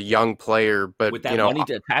talent. He's a young player, but with that money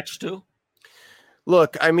to attach to?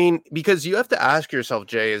 Look, I mean, because you have to ask yourself,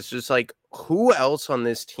 Jay, it's just like, who else on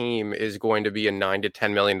this team is going to be a $9 to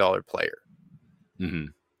 $10 million player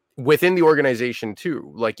within the organization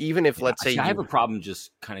too? Like, even if let's say I have a problem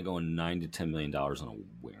just kind of going $9 to $10 million on a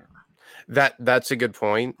winger. That's a good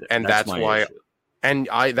point, and that's why. Issue. And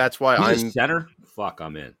that's why I'm center. Fuck,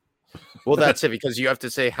 I'm in. Well, that's it, because you have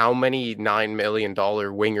to say how many $9 million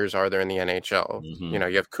wingers are there in the NHL. You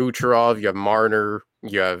have Kucherov, you have Marner,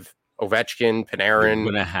 you have Ovechkin, Panarin. You're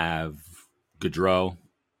going to have Gaudreau,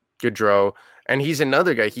 and he's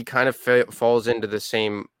another guy. He kind of falls into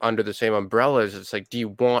under the same umbrella. It's like, do you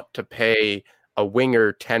want to pay a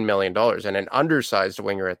winger $10 million and an undersized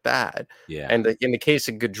winger at that? Yeah. And in the case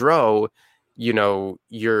of Gaudreau,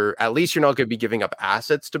 you're not going to be giving up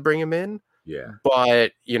assets to bring him in. Yeah.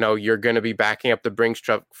 But, you're going to be backing up the Brinks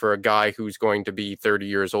truck for a guy who's going to be 30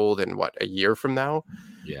 years old in a year from now.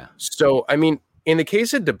 Yeah. So, I mean, in the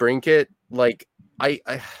case of DeBrincat, like,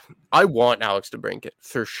 I want Alex DeBrincat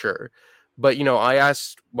for sure. But, I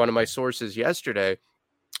asked one of my sources yesterday,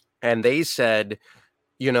 and they said,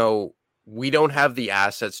 we don't have the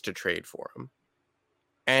assets to trade for him.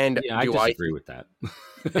 And I disagree with that.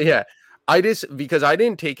 Yeah. Because I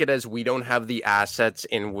didn't take it as we don't have the assets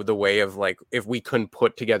in the way of, like, if we couldn't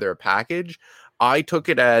put together a package. I took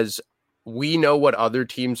it as we know what other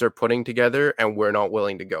teams are putting together and we're not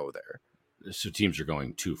willing to go there. So teams are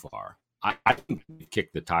going too far. I think we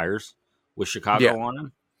kicked the tires with Chicago on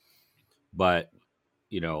him, but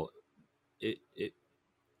you're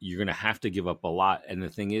going to have to give up a lot. And the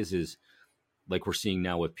thing is like we're seeing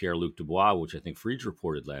now with Pierre-Luc Dubois, which I think Freeds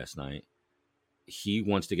reported last night. He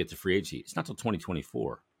wants to get to free agency. It's not till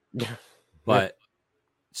 2024, but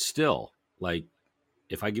still, like,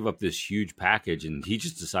 if I give up this huge package and he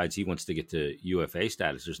just decides he wants to get to UFA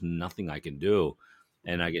status, there's nothing I can do.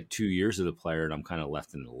 And I get 2 years of the player and I'm kind of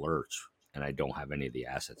left in the lurch and I don't have any of the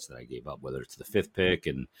assets that I gave up, whether it's the 5th pick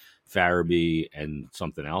and Farabee and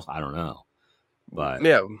something else. I don't know, but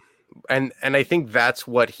yeah. And I think that's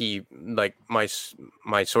what he, like, my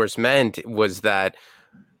source meant was that,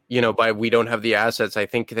 by we don't have the assets, I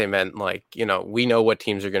think they meant, like, we know what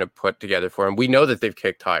teams are going to put together for him. We know that they've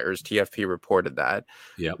kicked tires. TFP reported that.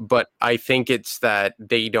 Yeah. But I think it's that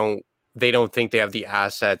they don't think they have the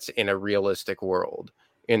assets in a realistic world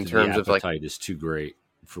in terms of, like, the appetite is too great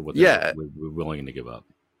for what they're willing to give up.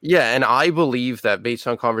 Yeah, and I believe that based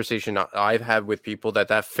on conversation I've had with people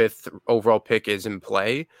that fifth overall pick is in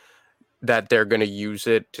play, that they're going to use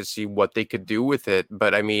it to see what they could do with it.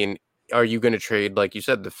 But I mean, are you going to trade, like you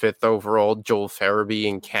said, the fifth overall Joel Farabee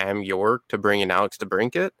and Cam York to bring in Alex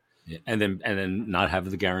DeBrincat? Yeah. And then not have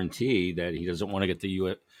the guarantee that he doesn't want to get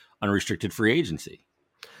the unrestricted free agency.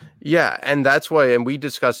 Yeah, and that's why, and we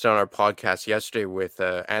discussed it on our podcast yesterday with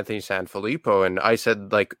Anthony Sanfilippo, and I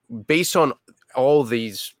said, like, based on all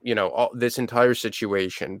these, this entire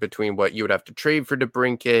situation between what you would have to trade for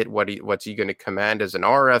DeBrincat, what's he going to command as an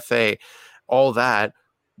RFA, all that,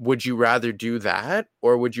 would you rather do that,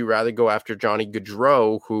 or would you rather go after Johnny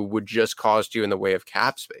Gaudreau, who would just cost you in the way of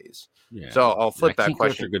cap space? Yeah. So I'll flip that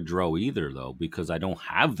question. I can't go after Gaudreau either, though, because I don't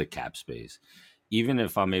have the cap space. Even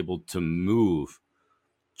if I'm able to move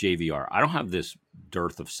JVR, I don't have this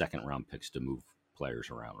dearth of second round picks to move players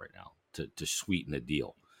around right now to sweeten the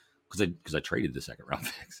deal because I traded the second round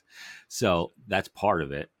picks. So that's part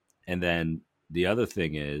of it. And then the other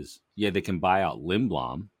thing is, yeah, they can buy out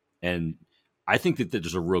Lindblom, and I think that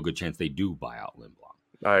there's a real good chance they do buy out Lindblom.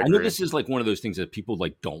 I know this is like one of those things that people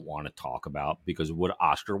like don't want to talk about because of what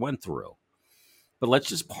Oscar went through. But let's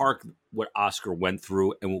just park what Oscar went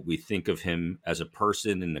through and what we think of him as a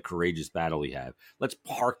person and the courageous battle he had. Let's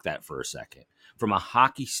park that for a second. From a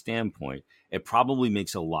hockey standpoint, it probably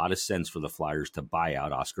makes a lot of sense for the Flyers to buy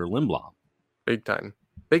out Oscar Lindblom. Big time.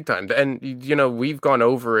 Big time. And, we've gone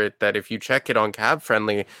over it that if you check it on Cap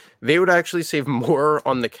Friendly, they would actually save more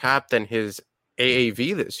on the cap than his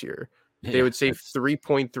AAV this year. They would save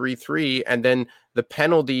 3.33, and then the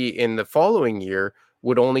penalty in the following year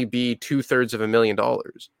would only be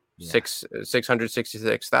 $200,000,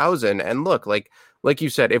 $666,000. And look, like you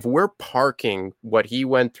said, if we're parking what he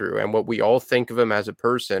went through and what we all think of him as a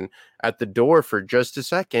person at the door for just a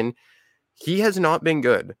second, he has not been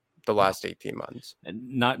good the last 18 months.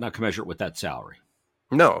 And not commensurate with that salary.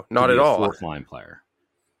 No, not at all. Fourth line player.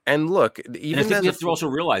 And look, even we have to also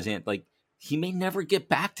realize, Ant, like, he may never get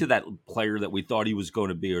back to that player that we thought he was going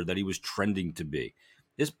to be or that he was trending to be.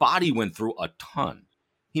 His body went through a ton.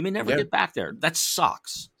 He may never get back there. That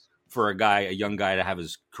sucks for a young guy to have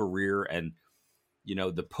his career and,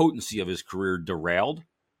 the potency of his career derailed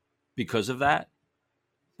because of that.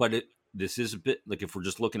 But this is a bit like, if we're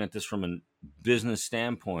just looking at this from a business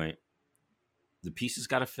standpoint, the pieces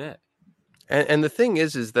got to fit. And the thing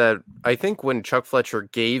is that I think when Chuck Fletcher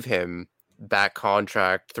gave him that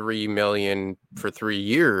contract, $3 million for 3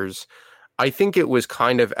 years, I think it was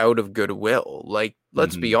kind of out of goodwill. Like,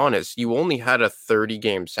 let's be honest, you only had a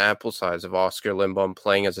 30-game sample size of Oscar Lindblom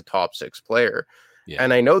playing as a top 6 player. Yeah.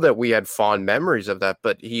 And I know that we had fond memories of that,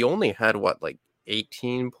 but he only had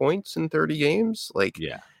 18 points in 30 games?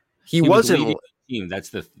 He wasn't was team. That's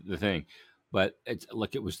the thing. But it's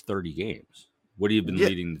like, it was 30 games. Would he have been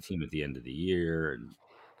leading the team at the end of the year? And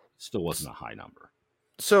still wasn't a high number.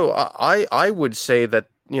 So I would say that,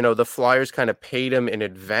 the Flyers kind of paid him in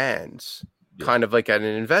advance, kind of like an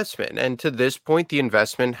investment. And to this point, the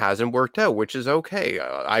investment hasn't worked out, which is okay.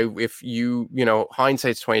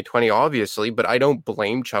 Hindsight's 2020, obviously, but I don't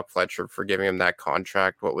blame Chuck Fletcher for giving him that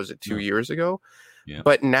contract. What was it, 2 years ago? Yeah.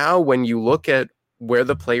 But now when you look at where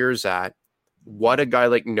the player's at, what a guy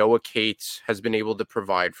like Noah Cates has been able to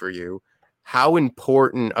provide for you, how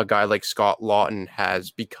important a guy like Scott Lawton has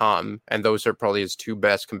become, and those are probably his 2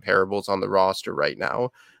 best comparables on the roster right now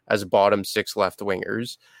as bottom 6 left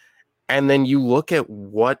wingers. And then you look at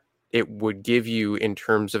what it would give you in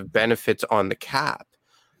terms of benefits on the cap.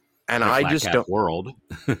 And I just don't world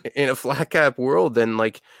in a flat cap world, then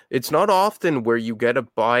it's not often where you get a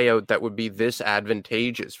buyout that would be this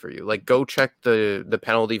advantageous for you. Like, go check the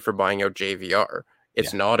penalty for buying out JVR.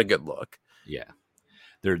 It's not a good look. Yeah.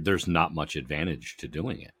 There's not much advantage to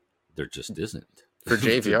doing it. There just isn't. For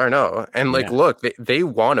JVR, no. And look, they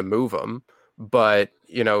want to move him, but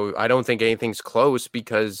I don't think anything's close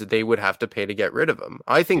because they would have to pay to get rid of him.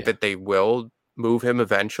 I think that they will move him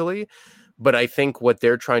eventually, but I think what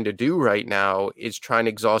they're trying to do right now is trying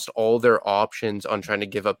to exhaust all their options on trying to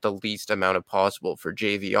give up the least amount of possible for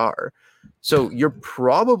JVR. So you're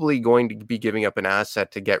probably going to be giving up an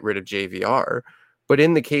asset to get rid of JVR. But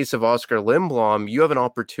in the case of Oscar Lindblom, you have an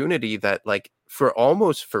opportunity that, for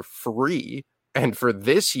almost for free, and for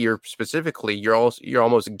this year specifically, you're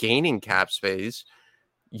almost gaining cap space.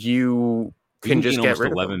 You can just get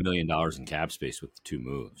rid of $11 million in cap space with the 2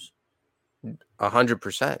 moves.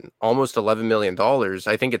 100%, almost $11 million.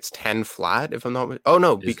 I think it's 10 flat, if I'm not. Oh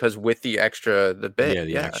no, because with the extra, the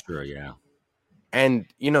bid, extra, yeah. And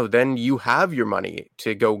then you have your money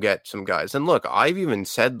to go get some guys. And look, I've even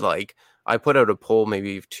said I put out a poll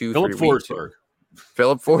maybe 2-3 weeks ago.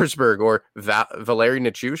 Philip Forsberg or Valeri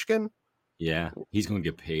Nichushkin. Yeah, he's going to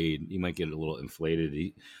get paid. He might get a little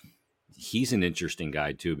inflated. He's an interesting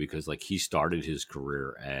guy too because like he started his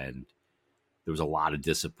career and there was a lot of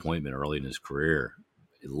disappointment early in his career,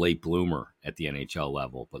 late bloomer at the NHL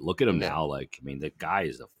level. But look at him now. Like, I mean, the guy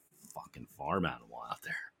is a fucking farm animal out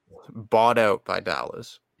there. Bought out by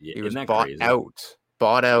Dallas. Yeah, he was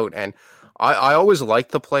bought out. And I always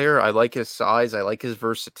liked the player. I like his size. I like his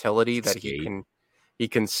versatility that he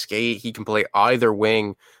can skate. He can play either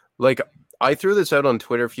wing. Like I threw this out on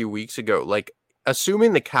Twitter a few weeks ago. Like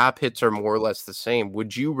assuming the cap hits are more or less the same,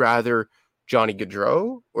 would you rather Johnny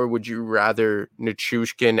Gaudreau or would you rather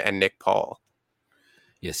Nichushkin and Nick Paul?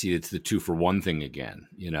 Yeah, see, it's the 2-for-1 thing again.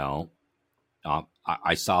 You know,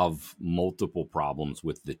 I solve multiple problems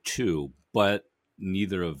with the two, but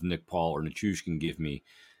neither of Nick Paul or Nichushkin give me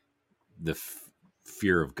the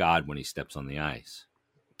fear of God when he steps on the ice.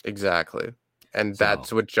 Exactly. And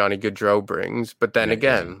that's what Johnny Gaudreau brings. But then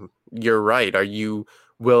again, you're right. Are you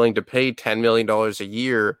willing to pay $10 million a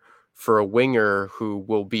year for a winger who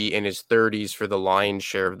will be in his 30s for the lion's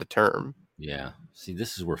share of the term? Yeah. See,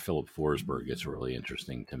 this is where Philip Forsberg gets really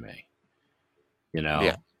interesting to me. You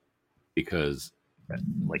know, because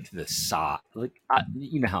like the size, like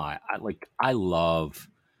you know how I love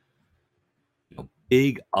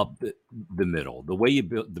big up the middle, the way you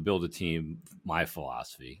build a team. My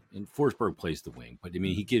philosophy, and Forsberg plays the wing, but I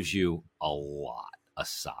mean he gives you a lot of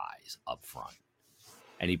size up front,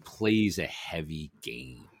 and he plays a heavy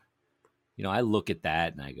game. You know, I look at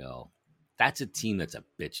that and I go, that's a team that's a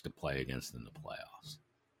bitch to play against in the playoffs.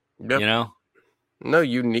 Yep. You know. No,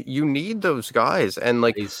 you need those guys, and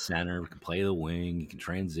like he's center, can play the wing, he can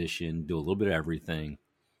transition, do a little bit of everything.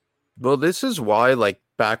 Well, this is why, like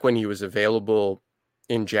back when he was available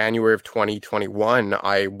in January of 2021,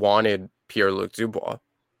 I wanted Pierre-Luc Dubois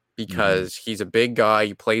because he's a big guy,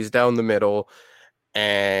 he plays down the middle,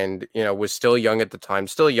 and was still young at the time,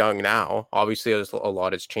 still young now. Obviously, a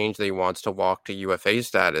lot has changed that he wants to walk to UFA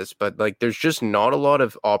status, but like there's just not a lot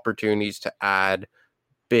of opportunities to add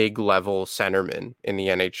big level centerman in the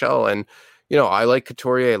NHL. And I like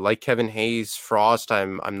Couturier, I like Kevin Hayes. Frost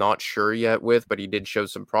I'm not sure yet with, but he did show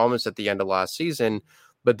some promise at the end of last season.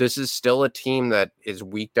 But this is still a team that is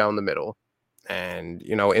weak down the middle. And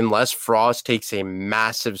unless Frost takes a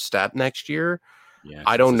massive step next year,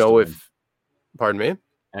 I don't know if pardon me,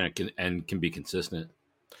 and it can be consistent.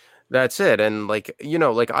 That's it. And like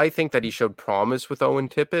I think that he showed promise with Owen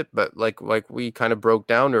Tippett, but like we kind of broke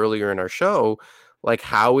down earlier in our show, like,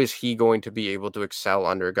 how is he going to be able to excel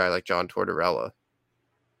under a guy like John Tortorella?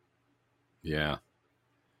 Yeah.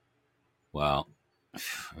 Well,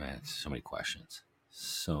 man, so many questions.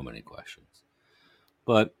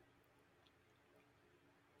 But,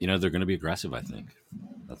 they're going to be aggressive, I think.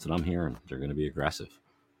 That's what I'm hearing. They're going to be aggressive.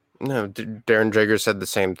 No, Darren Dreger said the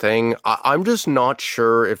same thing. I'm just not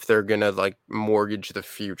sure if they're going to, like, mortgage the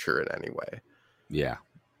future in any way. Yeah.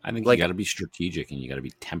 I think you got to be strategic and you got to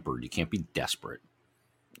be tempered. You can't be desperate.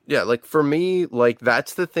 Yeah, like for me, like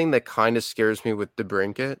that's the thing that kind of scares me with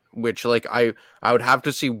DeBrincat, which like I would have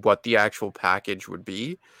to see what the actual package would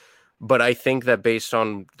be. But I think that based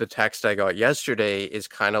on the text I got yesterday is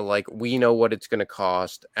kind of like we know what it's going to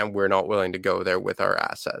cost and we're not willing to go there with our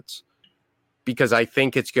assets. Because I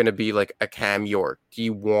think it's going to be like a Cam York. Do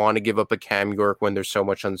you want to give up a Cam York when there's so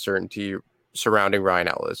much uncertainty surrounding Ryan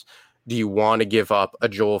Ellis? Do you want to give up a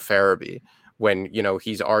Joel Farabee when,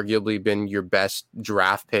 he's arguably been your best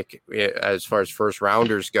draft pick as far as first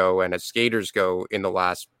rounders go and as skaters go in the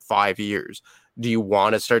last 5 years? Do you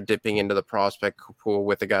want to start dipping into the prospect pool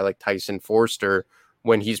with a guy like Tyson Forster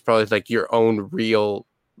when he's probably like your own real,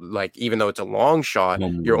 like, even though it's a long shot,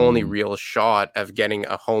 your only real shot of getting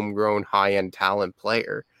a homegrown high-end talent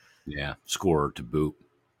player? Yeah. Scorer to boot.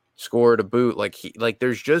 Like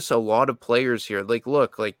there's just a lot of players here. Like,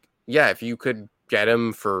 look, like, yeah, if you could get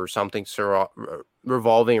him for something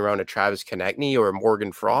revolving around a Travis Konechny or a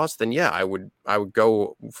Morgan Frost, then yeah, I would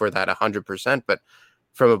go for that 100%. But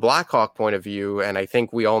from a Blackhawk point of view, and I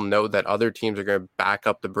think we all know that other teams are going to back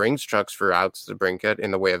up the Brinks trucks for Alex DeBrincat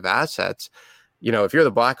in the way of assets. If you're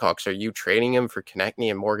the Blackhawks, are you trading him for Konechny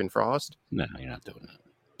and Morgan Frost? No, you're not doing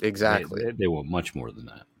that. Exactly. They want much more than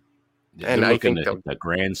that. And I think the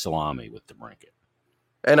grand salami with DeBrincat.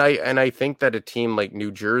 And I think that a team like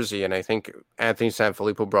New Jersey, and I think Anthony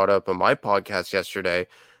Sanfilippo brought up on my podcast yesterday,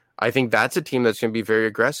 I think that's a team that's going to be very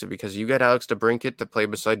aggressive because you get Alex DeBrincat to play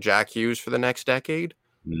beside Jack Hughes for the next decade.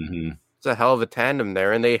 Mm-hmm. It's a hell of a tandem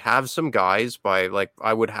there. And they have some guys by, like,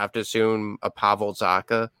 I would have to assume a Pavel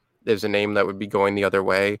Zacha is a name that would be going the other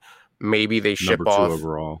way. Maybe they ship Number 2 off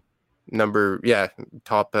overall. He was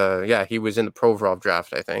in the Provorov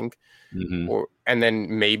draft, I think. Mm-hmm. And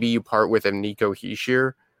then maybe you part with him, Nico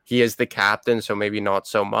Hischier. He is the captain, so maybe not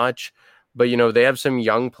so much. But, they have some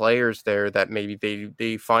young players there that maybe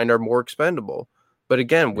they find are more expendable. But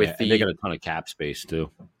again, and they got a ton of cap space too.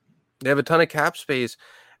 They have a ton of cap space.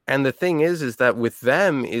 And the thing is that with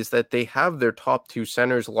them is that they have their top two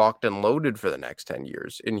centers locked and loaded for the next 10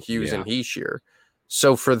 years in Hughes and Hischier.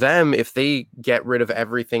 So for them, if they get rid of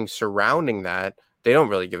everything surrounding that, they don't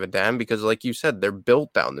really give a damn because, like you said, they're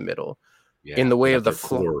built down the middle. In the way of the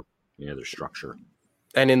core, their structure.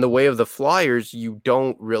 And in the way of the Flyers, you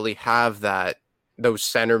don't really have those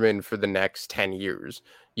centermen for the next 10 years.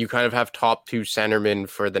 You kind of have top two centermen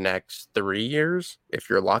for the next 3 years, if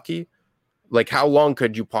you're lucky. Like, how long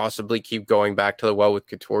could you possibly keep going back to the well with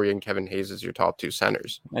Couturier and Kevin Hayes as your top two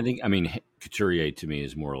centers? Couturier to me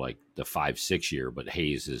is more like the 5-6 year, but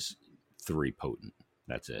Hayes is 3 potent.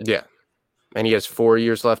 That's it. Yeah. And he has 4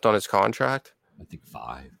 years left on his contract? I think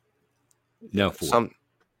 5. No, 4.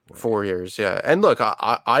 4 years, yeah. And look,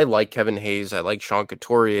 I like Kevin Hayes. I like Sean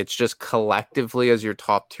Couturier. It's just collectively as your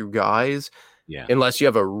top two guys. Yeah. Unless you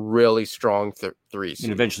have a really strong three.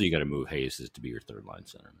 And eventually you got to move Hayes to be your third line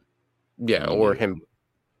centerman. Yeah, or him.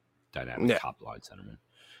 Dynamic top line centerman.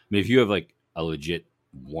 If you have like a legit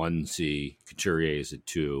 1C, Couturier is a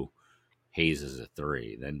 2, Hayes is a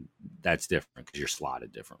 3, then that's different because you're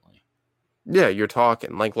slotted differently. Yeah, you're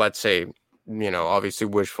talking like, let's say, obviously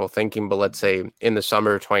wishful thinking, but let's say in the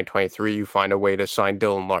summer of 2023, you find a way to sign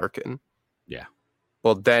Dylan Larkin. Yeah.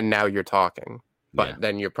 Well, then now you're talking, but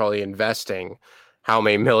then you're probably investing how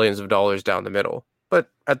many millions of dollars down the middle. But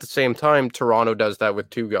at the same time, Toronto does that with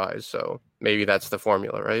 2 guys. So maybe that's the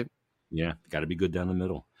formula, right? Yeah. Got to be good down the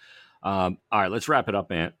middle. All right, let's wrap it up,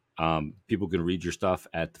 Ant. People can read your stuff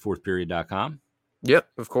at thefourthperiod.com. Yep,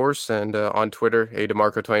 of course. And on Twitter,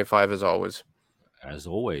 ADeMarco25 as always. As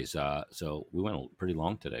always. So we went pretty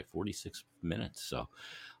long today, 46 minutes. So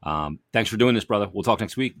thanks for doing this, brother. We'll talk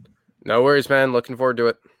next week. No worries, man. Looking forward to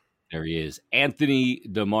it. There he is, Anthony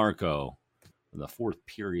DeMarco.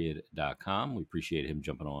 thefourthperiod.com. We appreciate him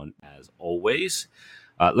jumping on as always.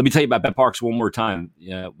 Let me tell you about BetParx one more time.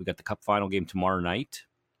 We got the Cup final game tomorrow night.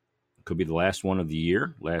 Could be the last one of the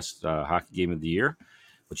year, last hockey game of the year.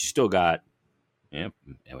 But you still got,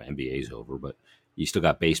 NBA's over, but you still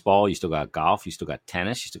got baseball, you still got golf, you still got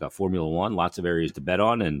tennis, you still got Formula One, lots of areas to bet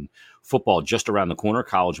on, and football just around the corner,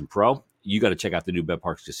 college and pro. You got to check out the new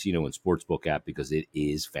BetParx Casino and Sportsbook app because it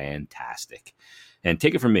is fantastic. And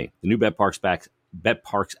take it from me, the new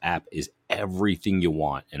BetParx app is everything you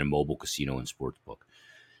want in a mobile casino and sportsbook.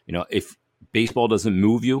 If baseball doesn't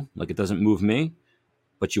move you like it doesn't move me,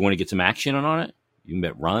 but you want to get some action on it, you can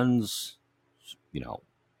bet runs,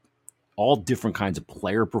 all different kinds of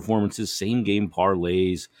player performances, same game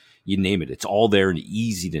parlays, you name it. It's all there and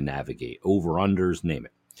easy to navigate. Over-unders, name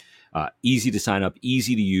it. Easy to sign up,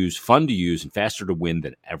 easy to use, fun to use, and faster to win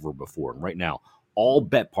than ever before. And right now, all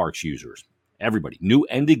BetParx users, everybody, new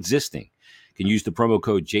and existing, can use the promo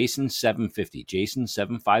code JASON750,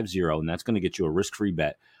 JASON750, and that's going to get you a risk-free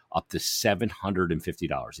bet up to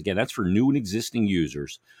 $750. Again, that's for new and existing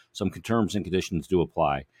users. Some terms and conditions do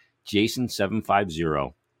apply.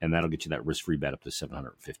 JASON750, and that'll get you that risk-free bet up to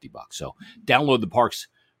 $750. So download the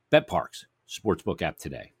BetParx Sportsbook app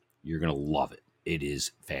today. You're going to love it. It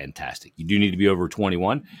is fantastic. You do need to be over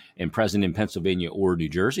 21 and present in Pennsylvania or New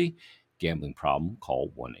Jersey. Gambling problem,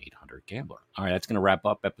 call 1-800-GAMBLER. All right, that's going to wrap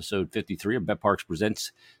up episode 53 of BetParx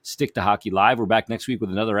Presents Stick to Hockey Live. We're back next week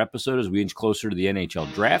with another episode as we inch closer to the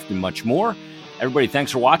NHL draft and much more. Everybody,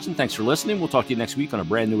 thanks for watching. Thanks for listening. We'll talk to you next week on a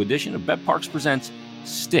brand new edition of BetParx Presents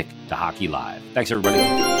Stick to Hockey Live. Thanks,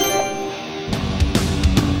 everybody.